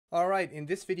Alright, in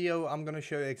this video I'm gonna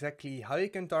show you exactly how you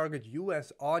can target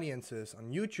US audiences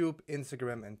on YouTube,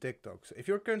 Instagram and TikTok. So if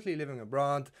you're currently living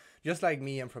abroad, just like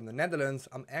me, I'm from the Netherlands,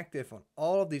 I'm active on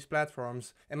all of these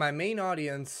platforms and my main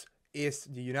audience is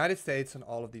the United States on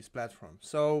all of these platforms.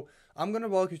 So I'm gonna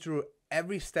walk you through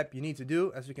every step you need to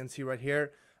do, as you can see right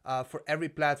here. For every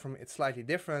platform it's slightly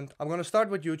different. I'm gonna start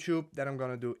with YouTube, then I'm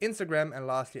gonna do Instagram, and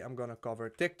lastly I'm gonna cover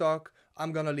TikTok.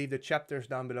 I'm gonna leave the chapters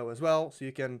down below as well, so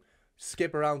you can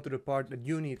skip around to the part that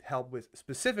you need help with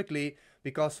specifically,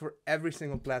 because for every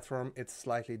single platform it's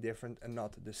slightly different and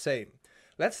not the same.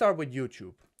 Let's start with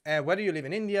YouTube. And whether you live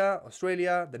in India,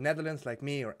 Australia, the Netherlands like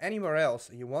me, or anywhere else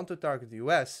and you want to target the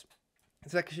US,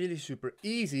 it's actually super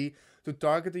easy to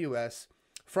target the US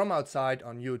from outside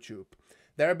on YouTube.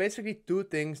 There are basically two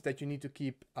things that you need to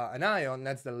keep an eye on.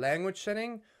 That's the language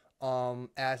setting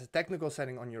as a technical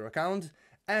setting on your account,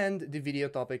 and the video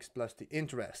topics plus the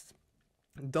interest.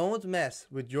 Don't mess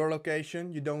with your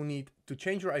location. You don't need to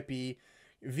change your IP.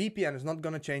 VPN is not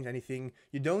going to change anything.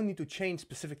 You don't need to change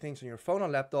specific things on your phone or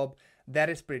laptop. That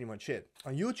is pretty much it.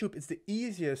 On YouTube, it's the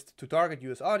easiest to target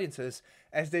US audiences,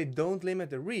 as they don't limit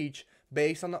the reach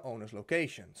based on the owner's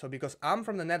location. So because I'm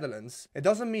from the Netherlands, it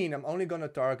doesn't mean I'm only going to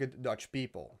target Dutch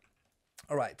people.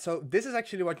 Alright, so this is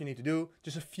actually what you need to do.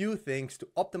 Just a few things to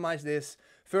optimize this.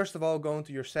 First of all, go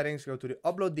into your settings, go to the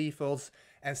upload defaults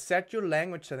and set your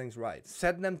language settings right.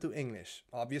 Set them to English.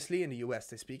 Obviously in the US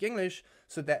they speak English,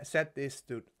 so set this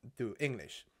to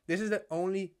English. This is the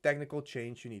only technical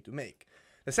change you need to make.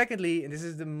 Secondly, and this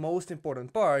is the most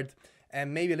important part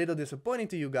and maybe a little disappointing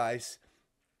to you guys,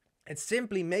 it's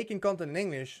simply making content in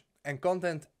English and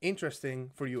content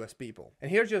interesting for US people.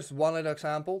 And here's just one little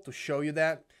example to show you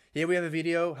that. Here we have a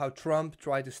video how Trump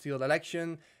tried to steal the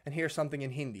election, and here's something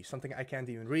in Hindi, something I can't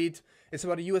even read. It's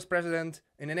about a US president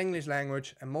in an English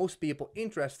language, and most people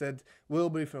interested will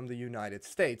be from the United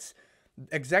States.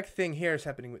 The exact thing here is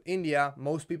happening with India.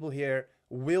 Most people here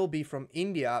will be from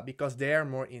India because they are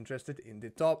more interested in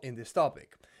this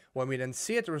topic. When we then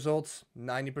see the results,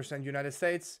 90% United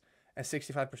States and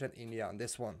 65% India on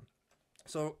this one.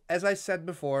 So as I said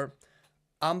before,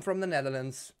 I'm from the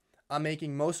Netherlands. I'm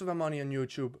making most of my money on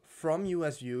YouTube from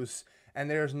US views, and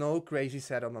there's no crazy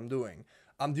setup I'm doing.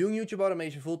 I'm doing YouTube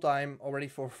automation full time already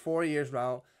for 4 years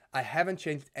now. I haven't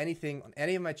changed anything on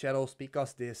any of my channels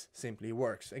because this simply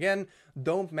works. Again,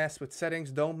 don't mess with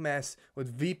settings, don't mess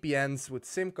with VPNs, with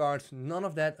SIM cards. None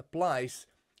of that applies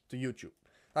to YouTube.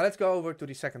 Now let's go over to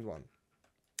the second one.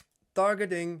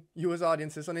 Targeting US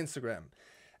audiences on Instagram.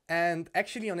 And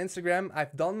actually on Instagram,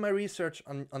 I've done my research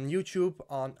on YouTube,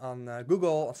 on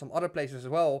Google, on some other places as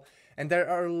well. And there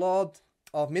are a lot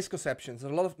of misconceptions, a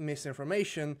lot of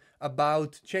misinformation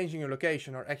about changing your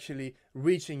location or actually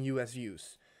reaching US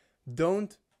views. You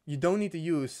don't need to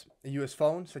use a US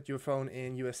phone, set your phone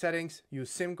in US settings, use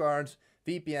SIM cards,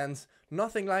 VPNs,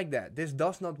 nothing like that. This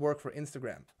does not work for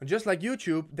Instagram. And just like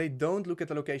YouTube, they don't look at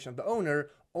the location of the owner,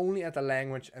 only at the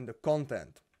language and the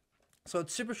content. So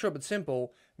it's super short but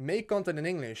simple. Make content in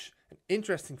English and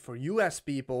interesting for US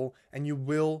people, and you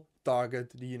will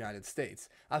target the United States.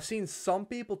 I've seen some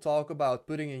people talk about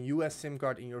putting a US SIM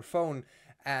card in your phone,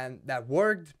 and that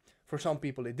worked. For some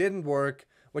people it didn't work.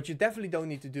 What you definitely don't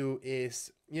need to do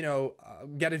is,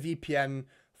 get a VPN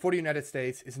for the United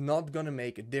States. It's not gonna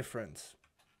make a difference.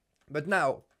 But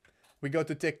now we go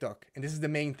to TikTok, and this is the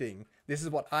main thing. This is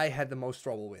what I had the most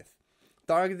trouble with.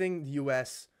 Targeting the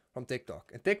US from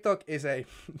TikTok. And TikTok is a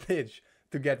bitch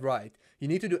to get right. You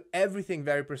need to do everything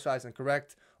very precise and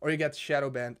correct, or you get shadow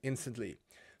banned instantly.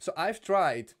 So I've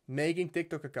tried making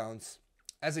TikTok accounts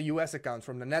as a US account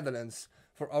from the Netherlands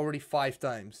for already 5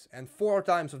 times, and 4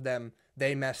 times of them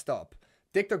they messed up.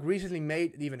 TikTok recently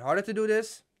made it even harder to do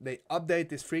this. They update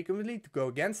this frequently to go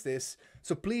against this,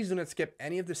 so please do not skip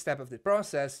any of the step of the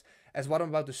process, as what I'm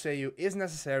about to say you is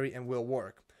necessary and will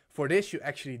work. For this you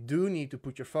actually do need to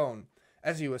put your phone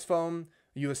as a US phone,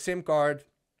 US SIM card,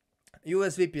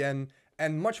 US VPN,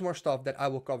 and much more stuff that I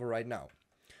will cover right now.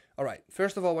 Alright,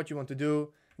 first of all, what you want to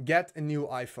do, get a new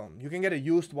iPhone. You can get a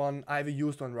used one. I have a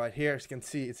used one right here. As you can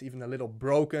see, it's even a little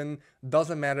broken.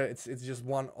 Doesn't matter, it's just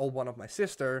one old one of my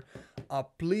sister.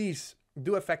 Please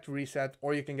do a factory reset,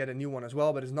 or you can get a new one as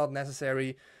well, but it's not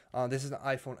necessary. This is an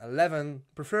iPhone 11.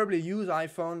 Preferably use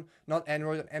iPhone, not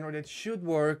Android. Android it should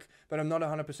work, but I'm not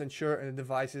 100% sure, and the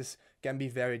devices can be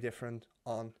very different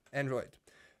on Android.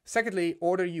 Secondly,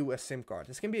 order US SIM card.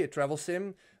 This can be a travel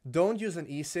SIM. Don't use an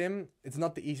eSIM. It's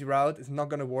not the easy route. It's not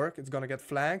going to work. It's going to get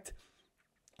flagged.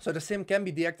 So the SIM can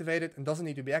be deactivated and doesn't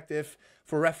need to be active.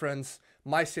 For reference,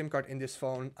 my SIM card in this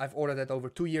phone, I've ordered that over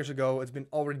 2 years ago. It's been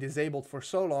already disabled for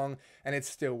so long and it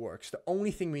still works. The only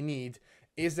thing we need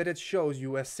is that it shows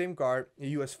US SIM card, a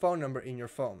US phone number in your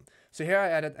phone. So here I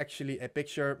added actually a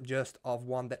picture just of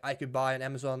one that I could buy on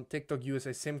Amazon, TikTok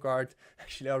USA SIM card,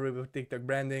 actually already with TikTok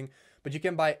branding, but you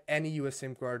can buy any US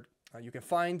SIM card you can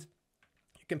find.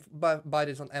 You can buy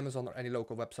this on Amazon or any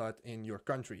local website in your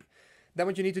country. Then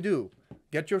what you need to do,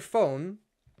 get your phone,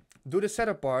 do the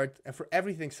setup part, and for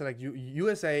everything select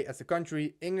USA as the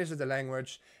country, English as the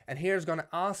language, and here it's gonna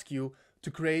ask you to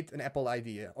create an Apple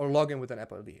ID or log in with an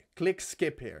Apple ID. Click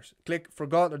skip here. Click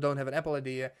forgot or don't have an Apple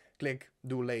ID, click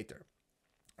do later.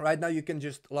 Right now you can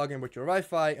just log in with your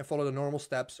Wi-Fi and follow the normal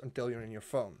steps until you're in your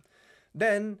phone.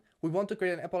 Then we want to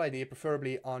create an Apple ID,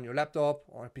 preferably on your laptop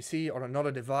or a PC or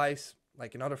another device,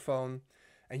 like another phone,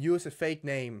 and use a fake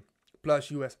name plus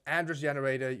US address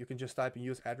generator. You can just type in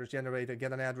US address generator,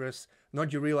 get an address,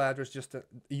 not your real address, just a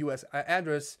US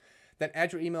address. Then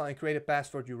add your email and create a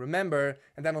password you remember.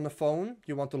 And then on the phone,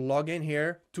 you want to log in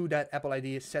here to that Apple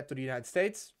ID set to the United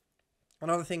States.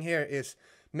 Another thing here is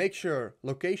make sure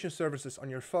location services on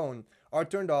your phone are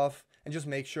turned off and just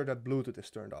make sure that Bluetooth is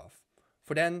turned off.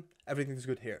 For then, everything is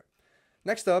good here.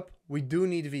 Next up, we do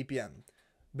need a VPN.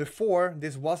 Before,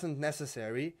 this wasn't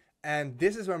necessary, and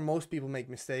this is where most people make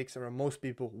mistakes and where most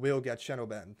people will get shadow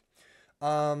banned.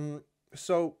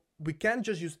 So we can't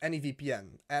just use any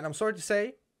VPN. And I'm sorry to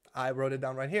say, I wrote it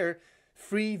down right here,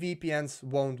 free VPNs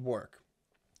won't work.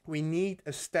 We need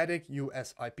a static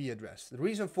US IP address. The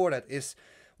reason for that is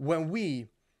when we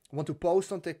want to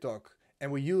post on TikTok and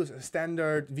we use a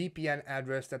standard VPN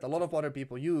address that a lot of other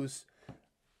people use,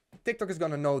 TikTok is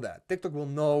going to know that. TikTok will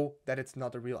know that it's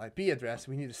not a real IP address.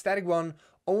 We need a static one,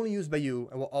 only used by you,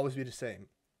 and will always be the same.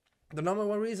 The number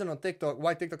one reason on TikTok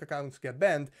why TikTok accounts get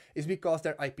banned is because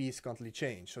their IPs constantly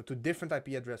change. So to different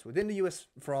IP address within the US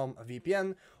from a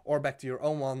VPN or back to your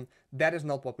own one, that is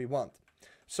not what we want.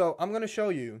 So I'm going to show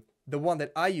you the one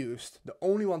that I used, the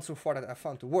only one so far that I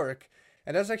found to work.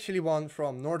 And that's actually one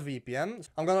from NordVPN.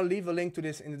 I'm going to leave a link to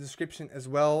this in the description as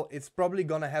well. It's probably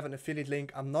going to have an affiliate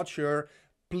link, I'm not sure.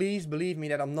 Please believe me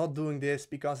that I'm not doing this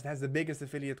because it has the biggest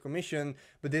affiliate commission,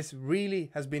 but this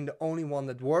really has been the only one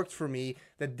that worked for me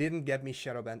that didn't get me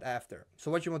shadow banned after.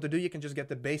 So what you want to do, you can just get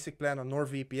the basic plan on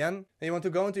NordVPN. Then you want to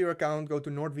go into your account, go to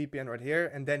NordVPN right here,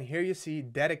 and then here you see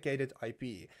dedicated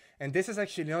IP. And this is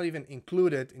actually not even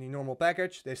included in the normal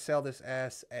package. They sell this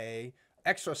as a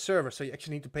extra service, so you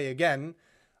actually need to pay again.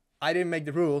 I didn't make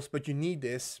the rules, but you need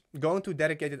this. Go into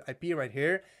dedicated IP right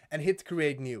here and hit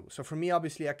create new. So for me,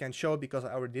 obviously I can show it because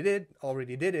I already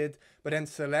did it, but then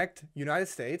select United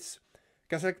States. You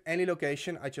can select any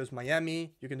location. I chose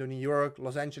Miami. You can do New York,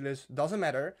 Los Angeles, doesn't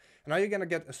matter. And now you're gonna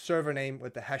get a server name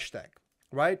with the hashtag,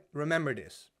 right? Remember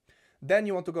this. Then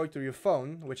you want to go to your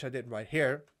phone, which I did right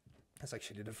here. That's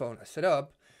actually the phone I set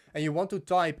up. And you want to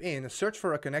type in, search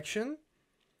for a connection.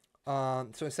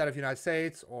 So instead of United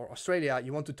States or Australia,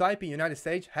 you want to type in United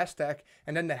States, hashtag,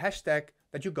 and then the hashtag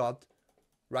that you got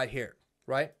right here,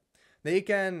 right? Then you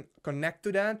can connect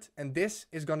to that, and this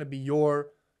is going to be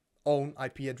your own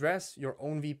IP address, your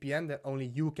own VPN that only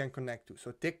you can connect to.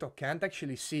 So TikTok can't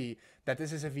actually see that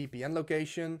this is a VPN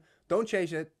location. Don't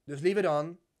change it, just leave it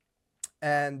on,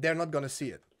 and they're not going to see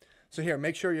it. So here,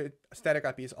 make sure your static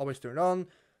IP is always turned on.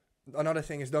 Another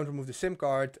thing is don't remove the SIM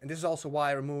card, and this is also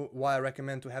why I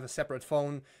recommend to have a separate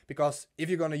phone, because if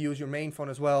you're going to use your main phone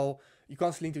as well, you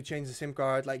constantly need to change the SIM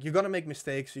card. Like, you're going to make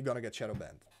mistakes, you're going to get shadow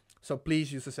banned. So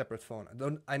please use a separate phone.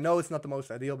 I know it's not the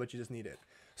most ideal, but you just need it.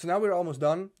 So now we're almost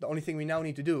done. The only thing we now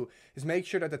need to do is make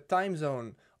sure that the time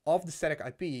zone of the static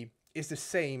IP is the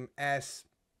same as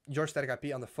your static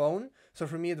IP on the phone. So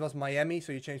for me it was Miami,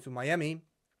 so you change to Miami.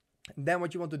 And then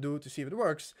what you want to do to see if it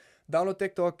works, download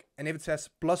TikTok, and if it says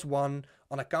 +1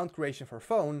 on account creation for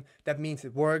phone, that means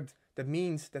it worked. That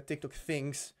means that TikTok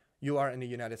thinks you are in the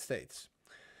United States.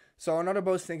 So another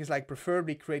bonus thing is, like,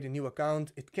 preferably create a new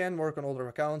account. It can work on older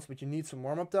accounts, but you need some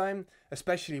warm-up time,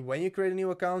 especially when you create a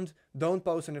new account. Don't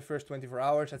post in the first 24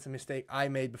 hours. That's a mistake I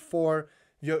made before.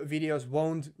 Your videos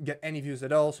won't get any views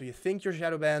at all, so you think you're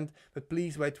shadow banned, but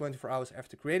please wait 24 hours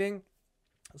after creating.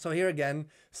 So here again,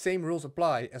 same rules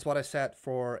apply as what I said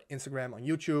for Instagram on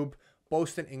YouTube.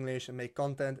 Post in English and make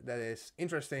content that is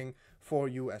interesting for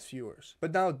you as viewers.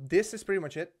 But now this is pretty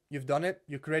much it. You've done it.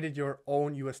 You created your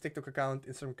own US TikTok account,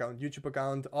 Instagram account, YouTube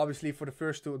account. Obviously for the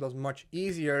first two, it was much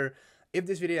easier. If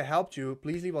this video helped you,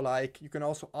 please leave a like. You can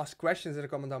also ask questions in the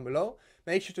comment down below.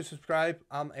 Make sure to subscribe.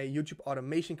 I'm a YouTube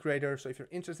automation creator, so if you're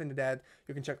interested in that,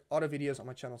 you can check other videos on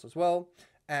my channels as well.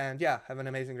 And yeah, have an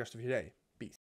amazing rest of your day.